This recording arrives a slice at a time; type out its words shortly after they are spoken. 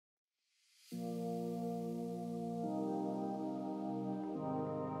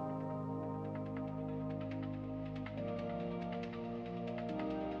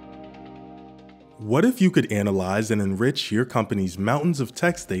What if you could analyze and enrich your company's mountains of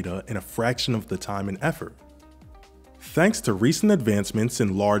text data in a fraction of the time and effort? Thanks to recent advancements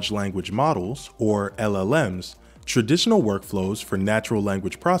in large language models, or LLMs, traditional workflows for natural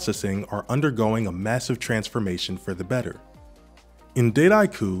language processing are undergoing a massive transformation for the better. In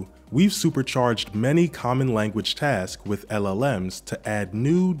Dataiku, we've supercharged many common language tasks with LLMs to add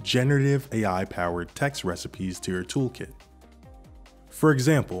new generative AI-powered text recipes to your toolkit. For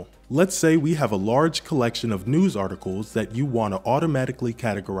example, let's say we have a large collection of news articles that you want to automatically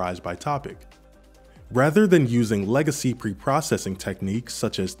categorize by topic. Rather than using legacy preprocessing techniques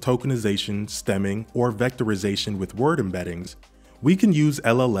such as tokenization, stemming, or vectorization with word embeddings, we can use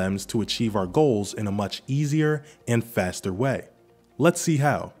LLMs to achieve our goals in a much easier and faster way. Let's see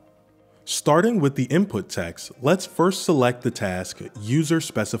how. Starting with the input text, let's first select the task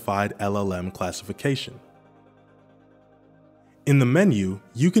User-Specified LLM Classification. In the menu,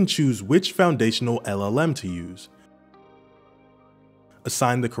 you can choose which foundational LLM to use,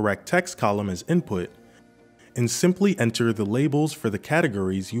 assign the correct text column as input, and simply enter the labels for the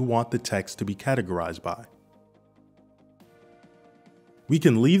categories you want the text to be categorized by. We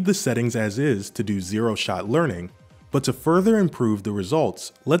can leave the settings as is to do zero-shot learning, but to further improve the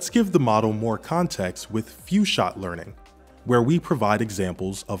results, let's give the model more context with few-shot learning, where we provide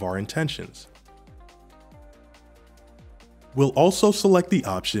examples of our intentions. We'll also select the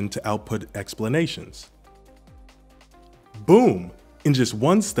option to output explanations. Boom! In just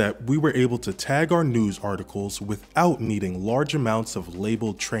one step, we were able to tag our news articles without needing large amounts of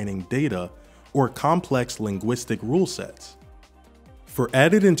labeled training data or complex linguistic rule sets. For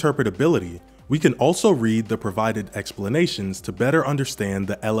added interpretability, we can also read the provided explanations to better understand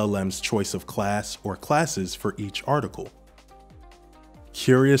the LLM's choice of class or classes for each article.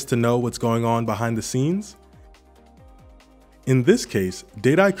 Curious to know what's going on behind the scenes? In this case,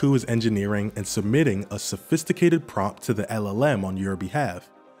 Dataiku is engineering and submitting a sophisticated prompt to the LLM on your behalf,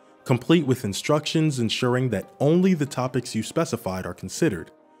 complete with instructions ensuring that only the topics you specified are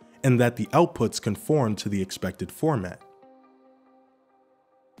considered, and that the outputs conform to the expected format.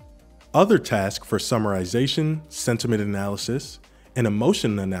 Other tasks for summarization, sentiment analysis, and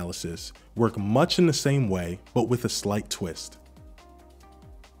emotion analysis work much in the same way, but with a slight twist.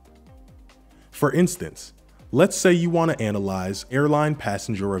 For instance, let's say you want to analyze airline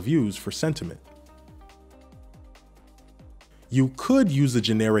passenger reviews for sentiment. You could use a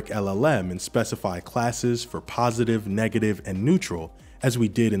generic LLM and specify classes for positive, negative, and neutral, as we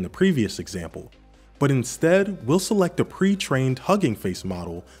did in the previous example, but instead we'll select a pre-trained Hugging Face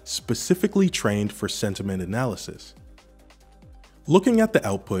model specifically trained for sentiment analysis. Looking at the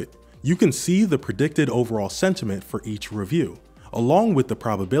output, you can see the predicted overall sentiment for each review, along with the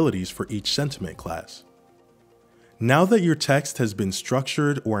probabilities for each sentiment class. Now that your text has been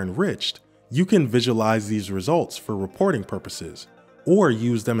structured or enriched, you can visualize these results for reporting purposes, or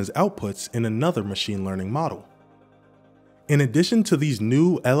use them as outputs in another machine learning model. In addition to these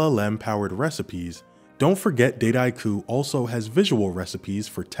new LLM-powered recipes, don't forget Dataiku also has visual recipes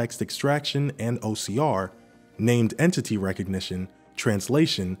for text extraction and OCR, named entity recognition,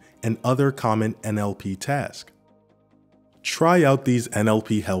 translation, and other common NLP tasks. Try out these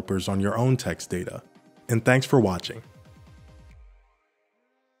NLP helpers on your own text data. And thanks for watching.